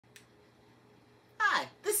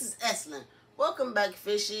Estlin. Welcome back,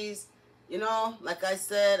 fishies. You know, like I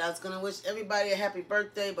said, I was going to wish everybody a happy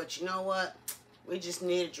birthday, but you know what? We just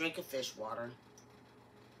need a drink of fish water.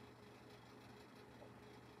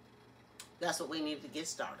 That's what we need to get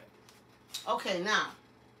started. Okay, now,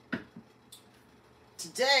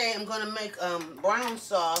 today I'm going to make brown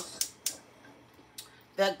sauce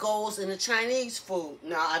that goes in the Chinese food.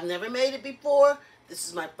 Now, I've never made it before. This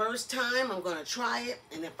is my first time. I'm going to try it,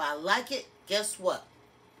 and if I like it, guess what?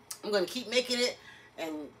 I'm going to keep making it,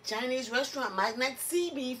 and Chinese restaurant might not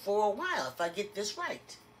see me for a while if I get this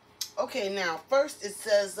right. Okay, now, first it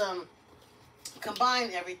says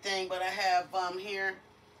combine everything, but I have here,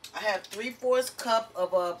 I have 3/4 cup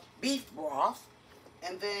of beef broth,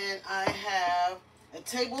 and then I have a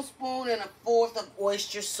tablespoon and 1/4 of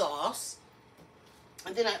oyster sauce.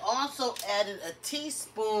 And then I also added a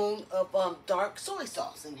teaspoon of dark soy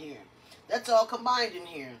sauce in here. That's all combined in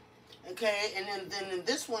here. Okay, and then in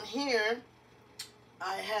this one here,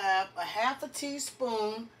 I have a half a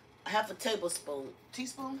tablespoon,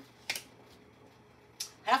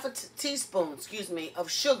 excuse me, of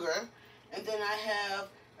sugar. And then I have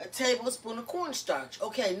a tablespoon of cornstarch.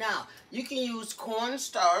 Okay, now, you can use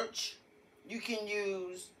cornstarch, you can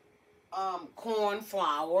use corn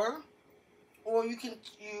flour, or you can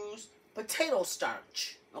use potato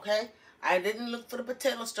starch, okay? I didn't look for the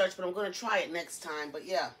potato starch, but I'm going to try it next time. But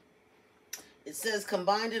yeah, it says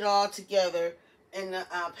combine it all together in the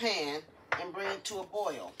pan and bring it to a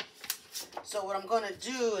boil. So what I'm going to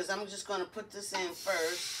do is I'm just going to put this in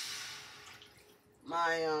first.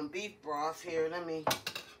 My beef broth here. Let me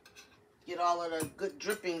get all of the good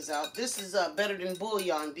drippings out. This is Better Than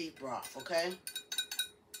Bouillon beef broth, okay?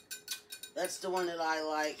 That's the one that I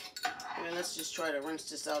like. And let's just try to rinse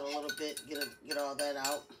this out a little bit, get all that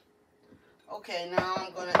out. Okay, now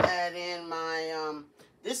I'm going to add in my,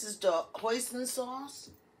 this is the hoisin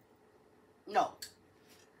sauce. No.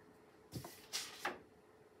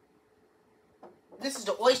 This is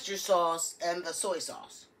the oyster sauce and the soy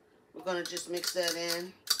sauce. We're going to just mix that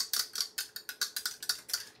in.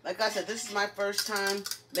 Like I said, this is my first time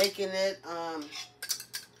making it. I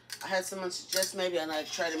had someone suggest maybe and I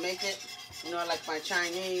try to make it. You know, I like my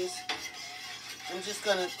Chinese. I'm just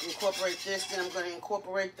going to incorporate this. Then I'm going to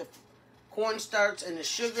incorporate the cornstarch and the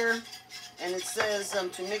sugar. And it says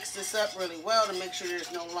to mix this up really well to make sure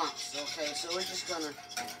there's no lumps. Okay, so we're just going to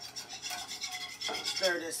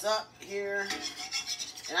stir this up here.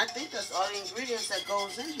 And I think that's all the ingredients that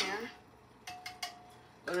goes in here.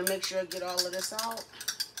 I'm going to make sure I get all of this out.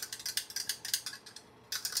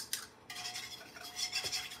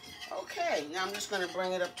 Okay, now I'm just going to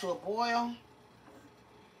bring it up to a boil.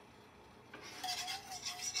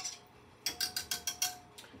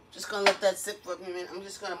 Just going to let that sit for a minute. I'm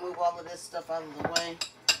just going to move all of this stuff out of the way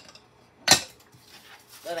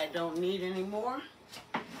that I don't need anymore.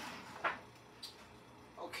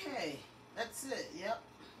 Okay, that's it. Yep.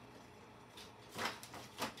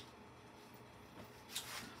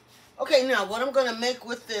 Okay, now what I'm going to make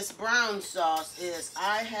with this brown sauce is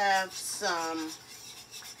I have some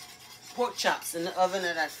pork chops in the oven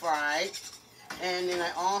that I fried, and then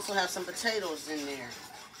I also have some potatoes in there.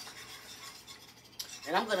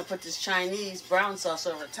 And I'm going to put this Chinese brown sauce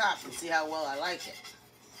over top and see how well I like it.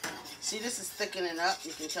 See, this is thickening up.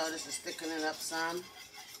 You can tell this is thickening up some.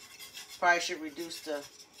 Probably should reduce the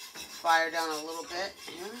fire down a little bit.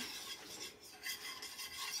 Yeah.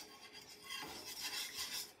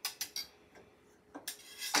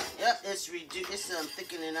 Yep, it's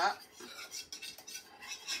thickening up.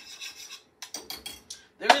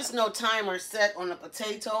 There is no timer set on the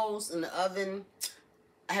potatoes in the oven.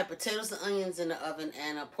 I have potatoes and onions in the oven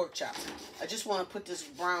and pork chops. I just want to put this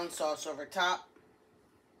brown sauce over top.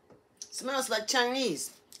 Smells like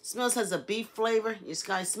Chinese. Smells has a beef flavor. You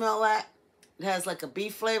guys smell that? It has like a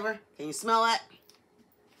beef flavor. Can you smell that?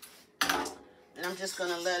 And I'm just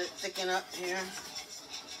going to let it thicken up here.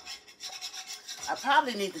 I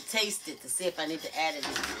probably need to taste it to see if I need to add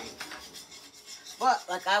anything. But,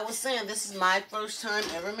 like I was saying, this is my first time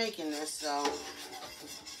ever making this, so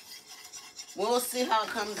we'll see how it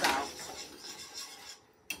comes out.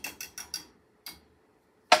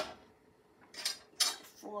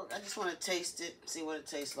 I just want to taste it, see what it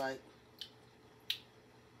tastes like.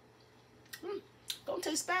 Don't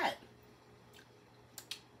taste bad.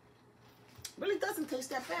 Really doesn't taste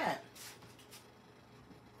that bad.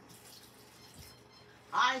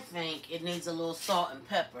 I think it needs a little salt and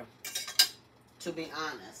pepper, to be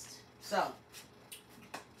honest. So,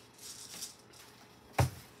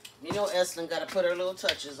 you know Estlin got to put her little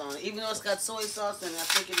touches on it. Even though it's got soy sauce in it, I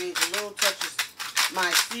think it needs a little touches,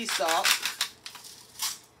 my sea salt.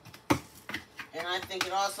 And I think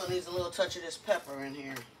it also needs a little touch of this pepper in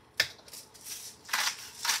here.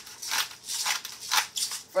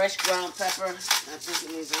 Fresh ground pepper. I think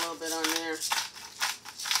it needs a little bit on there.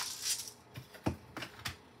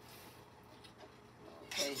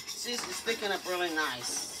 Okay, see, it's thickening up really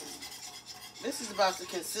nice. This is about the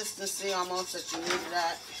consistency almost that you need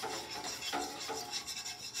that.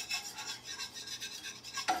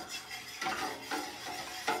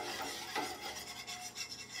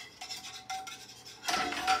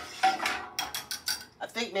 I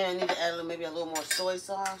think maybe I need to add maybe a little more soy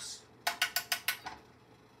sauce.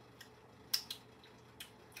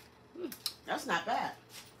 That's not bad.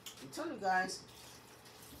 I'm telling you guys,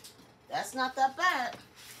 that's not that bad.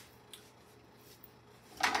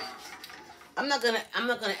 I'm not gonna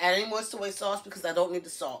add any more soy sauce because I don't need the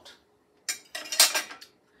salt.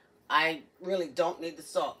 I really don't need the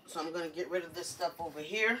salt. So I'm gonna get rid of this stuff over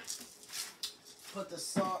here. Put the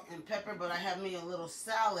salt and pepper, but I have me a little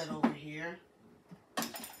salad over here.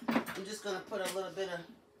 I'm just gonna put a little bit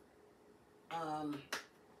of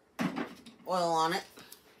oil on it.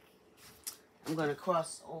 I'm gonna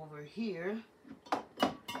cross over here.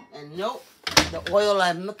 And nope, the oil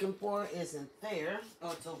I'm looking for isn't there.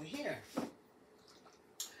 Oh, it's over here.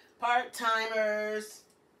 Part-timers.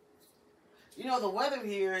 You know, the weather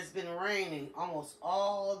here has been raining almost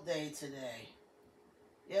all day today.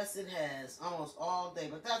 Yes, it has. Almost all day.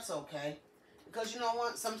 But that's okay. Because you know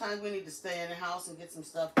what? Sometimes we need to stay in the house and get some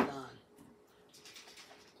stuff done.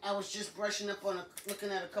 I was just brushing up on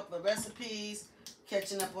looking at a couple of recipes.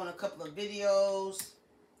 Catching up on a couple of videos.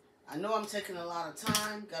 I know I'm taking a lot of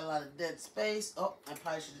time. Got a lot of dead space. Oh, I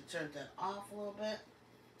probably should have turned that off a little bit.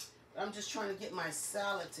 But I'm just trying to get my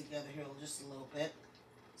salad together here just a little bit.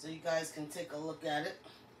 So you guys can take a look at it.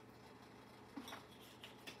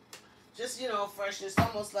 Just, you know, fresh. It's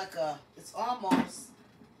almost like it's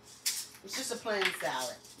just a plain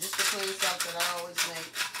salad. Just a plain salad that I always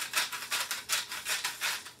make.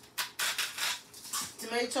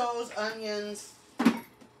 Tomatoes, onions, a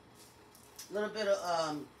little bit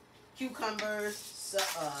of cucumbers,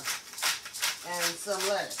 and some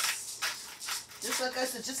lettuce. Just like I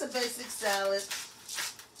said, just a basic salad.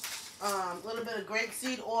 A little bit of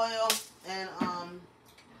grapeseed oil and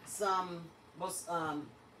some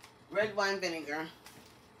red wine vinegar.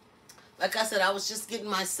 Like I said, I was just getting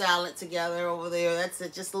my salad together over there. That's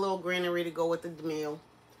it, just a little greenery to go with the meal.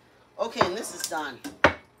 Okay, and this is done.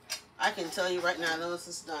 I can tell you right now, this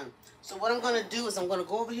is done. So what I'm going to do is I'm going to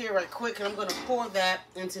go over here right quick and I'm going to pour that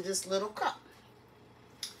into this little cup.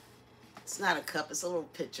 It's not a cup, it's a little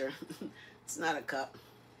pitcher. It's not a cup.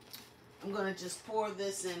 I'm going to just pour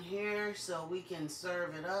this in here so we can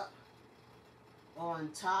serve it up on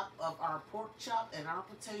top of our pork chop and our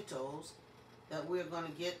potatoes that we're going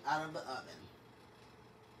to get out of the oven.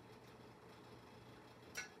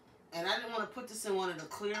 And I didn't want to put this in one of the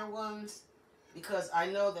clear ones because I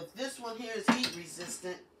know that this one here is heat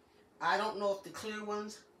resistant. I don't know if the clear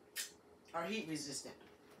ones are heat resistant.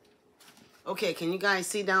 Okay, can you guys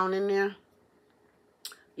see down in there?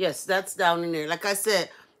 Yes, that's down in there. Like I said,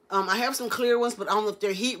 I have some clear ones, but I don't know if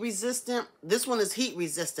they're heat resistant. This one is heat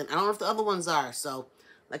resistant. I don't know if the other ones are. So,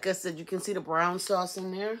 like I said, you can see the brown sauce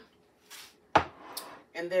in there.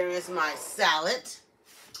 And there is my salad.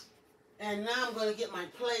 And now I'm going to get my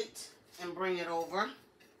plate and bring it over.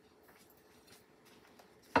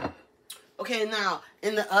 Okay, now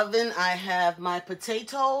in the oven I have my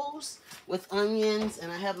potatoes with onions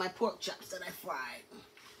and I have my pork chops that I fried.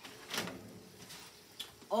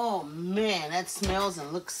 Oh man, that smells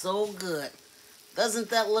and looks so good. Doesn't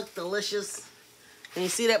that look delicious? Can you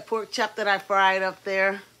see that pork chop that I fried up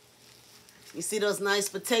there? You see those nice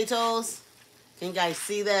potatoes? Can you guys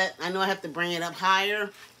see that? I know I have to bring it up higher.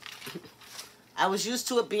 I was used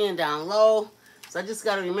to it being down low, so I just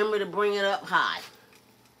got to remember to bring it up high.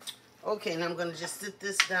 Okay, now I'm going to just sit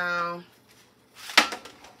this down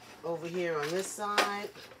over here on this side.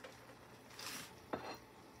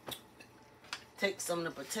 Take some of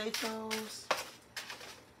the potatoes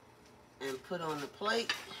and put on the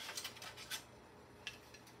plate.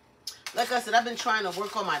 Like I said, I've been trying to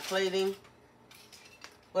work on my plating,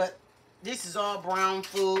 but this is all brown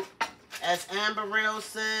food. As Amber Rail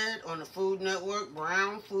said on the Food Network,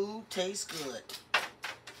 brown food tastes good.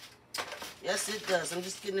 Yes, it does. I'm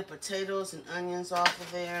just getting the potatoes and onions off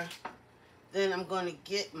of there. Then I'm going to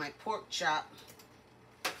get my pork chop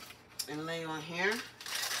and lay on here.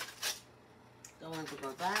 Do I want to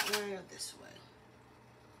go that way or this way?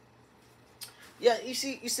 Yeah, you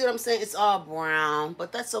see what I'm saying? It's all brown,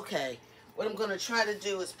 but that's okay. What I'm going to try to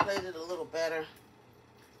do is plate it a little better.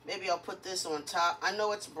 Maybe I'll put this on top. I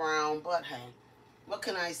know it's brown, but hey, what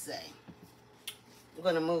can I say? I'm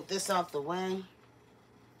going to move this out the way.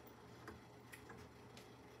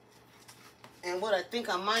 And what I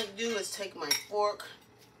think I might do is take my fork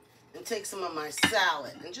and take some of my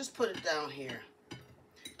salad and just put it down here.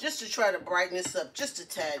 Just to try to brighten this up just a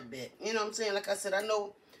tad bit. You know what I'm saying? Like I said, I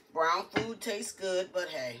know brown food tastes good, but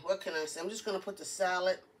hey, what can I say? I'm just going to put the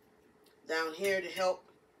salad down here to help,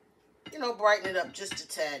 you know, brighten it up just a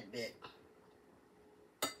tad bit.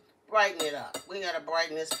 Brighten it up. We got to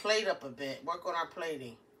brighten this plate up a bit. Work on our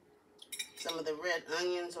plating. Some of the red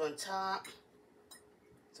onions on top.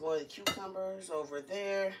 Some more of the cucumbers over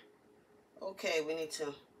there. Okay, we need to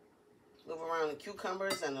move around the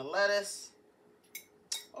cucumbers and the lettuce.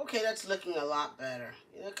 Okay, that's looking a lot better.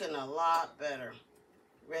 Looking a lot better.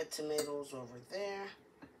 Red tomatoes over there.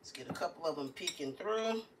 Let's get a couple of them peeking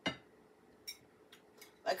through.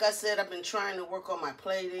 Like I said, I've been trying to work on my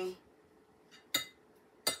plating.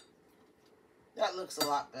 That looks a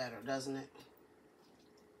lot better, doesn't it?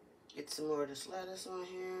 Get some more of this lettuce on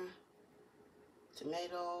here.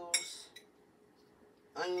 Tomatoes.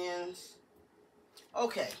 Onions.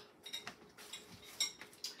 Okay.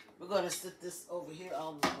 We're going to sit this over here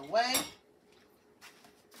all the way.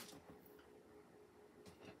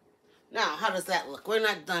 Now, how does that look? We're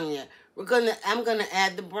not done yet. I'm gonna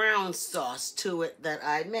add the brown sauce to it that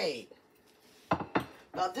I made.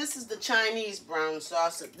 Now, this is the Chinese brown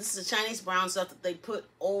sauce. This is the Chinese brown sauce that they put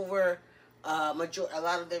over a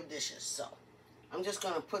lot of their dishes. So, I'm just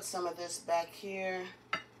gonna put some of this back here.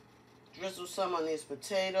 Drizzle some on these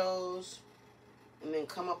potatoes. And then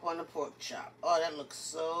come up on the pork chop. Oh, that looks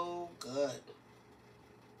so good.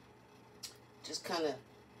 Just kind of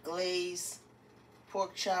glaze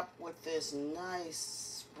pork chop with this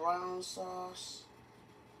nice brown sauce.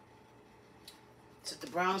 Set the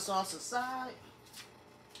brown sauce aside.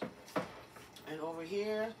 And over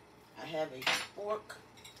here, I have a fork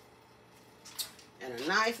and a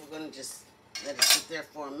knife. We're going to just let it sit there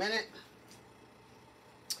for a minute.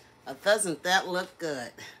 Now, doesn't that look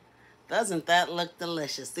good? Doesn't that look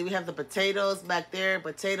delicious? See, we have the potatoes back there,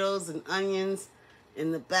 potatoes and onions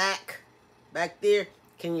in the back there.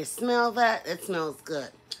 Can you smell that? It smells good.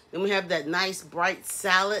 Then we have that nice bright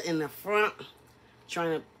salad in the front.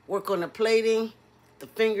 Trying to work on the plating. The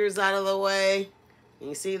fingers out of the way. Can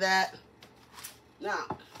you see that? Now,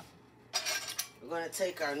 we're going to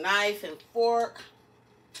take our knife and fork.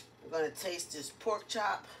 We're going to taste this pork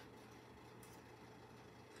chop.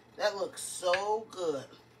 That looks so good.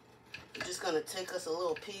 I'm just going to take us a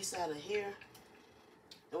little piece out of here.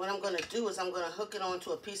 And what I'm going to do is I'm going to hook it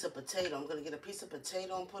onto a piece of potato. I'm going to get a piece of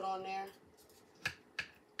potato and put on there.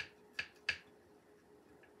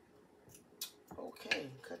 Okay,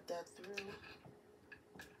 cut that through.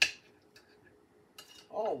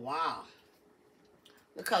 Oh, wow.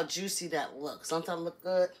 Look how juicy that looks. Don't that look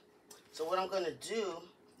good? So what I'm going to do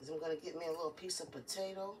is I'm going to get me a little piece of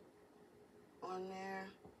potato on there.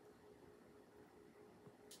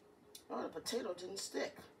 Oh, the potato didn't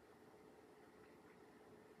stick.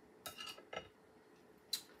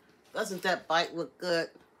 Doesn't that bite look good?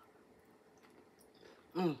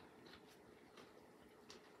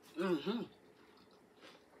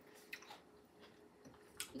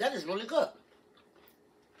 That is really good.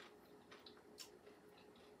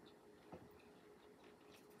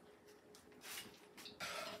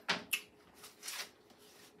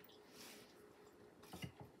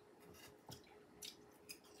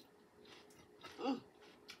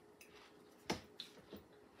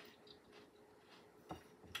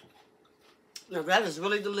 Now that is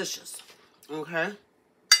really delicious, okay?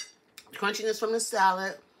 Crunchiness from the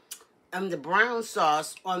salad and the brown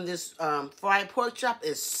sauce on this fried pork chop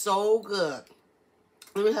is so good.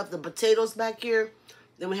 Then we have the potatoes back here.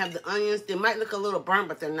 Then we have the onions. They might look a little burnt,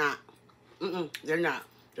 but they're not. They're not.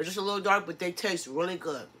 They're just a little dark, but they taste really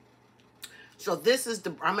good. So this is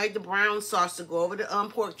I made the brown sauce to go over the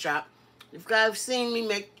pork chop. You guys have seen me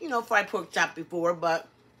make, you know, fried pork chop before, but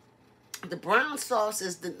the brown sauce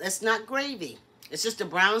it's not gravy. It's just the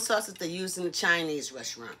brown sauce that they use in the Chinese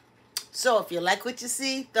restaurant. So if you like what you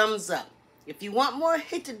see, thumbs up. If you want more,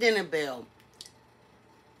 hit the dinner bell.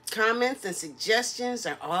 Comments and suggestions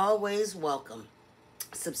are always welcome.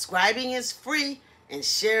 Subscribing is free and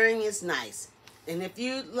sharing is nice. And if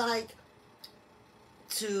you like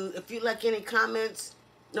any comments,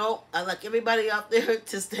 no, I like everybody out there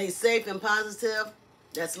to stay safe and positive.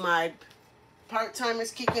 That's my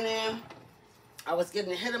part-timers kicking in. I was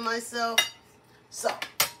getting ahead of myself. So,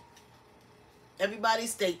 everybody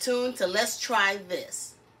stay tuned to Let's Try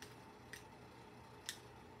This.